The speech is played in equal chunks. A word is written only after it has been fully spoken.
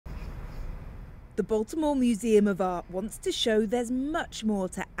The Baltimore Museum of Art wants to show there's much more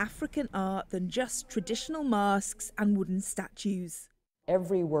to African art than just traditional masks and wooden statues.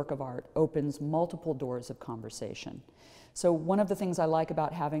 Every work of art opens multiple doors of conversation. So one of the things I like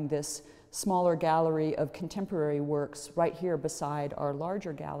about having this smaller gallery of contemporary works right here beside our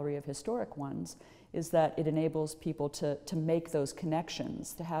larger gallery of historic ones is that it enables people to make those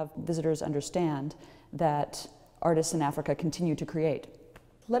connections, to have visitors understand that artists in Africa continue to create.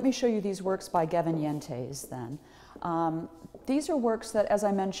 Let me show you these works by Gavin Yentes then. These are works that, as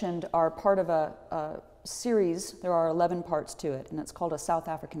I mentioned, are part of a series. There are 11 parts to it, and it's called a South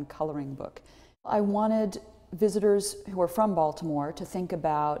African coloring book. I wanted visitors who are from Baltimore to think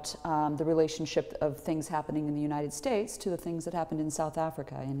about the relationship of things happening in the United States to the things that happened in South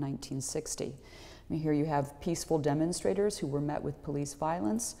Africa in 1960. I mean, here you have peaceful demonstrators who were met with police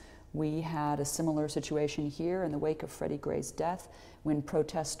violence. We had a similar situation here in the wake of Freddie Gray's death when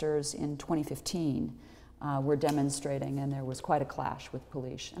protesters in 2015 were demonstrating, and there was quite a clash with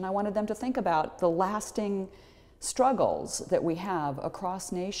police. And I wanted them to think about the lasting struggles that we have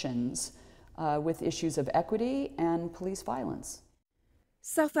across nations with issues of equity and police violence.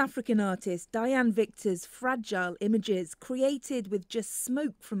 South African artist Diane Victor's fragile images, created with just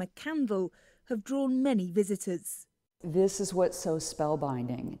smoke from a candle, have drawn many visitors. This is what's so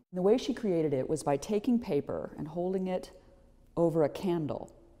spellbinding. The way she created it was by taking paper and holding it over a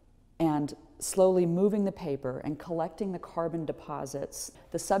candle and slowly moving the paper and collecting the carbon deposits.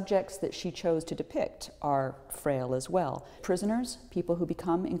 The subjects that she chose to depict are frail as well. Prisoners, people who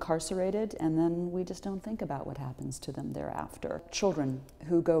become incarcerated, and then we just don't think about what happens to them thereafter. Children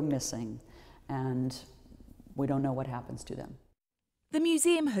who go missing, and we don't know what happens to them. The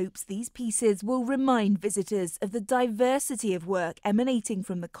museum hopes these pieces will remind visitors of the diversity of work emanating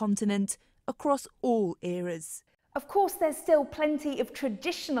from the continent across all eras. Of course, there's still plenty of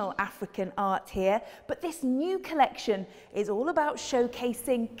traditional African art here, but this new collection is all about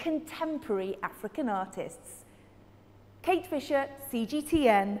showcasing contemporary African artists. Kate Fisher,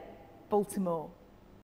 CGTN, Baltimore.